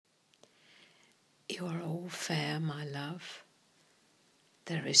You are all fair, my love.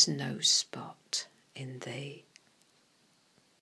 There is no spot in thee.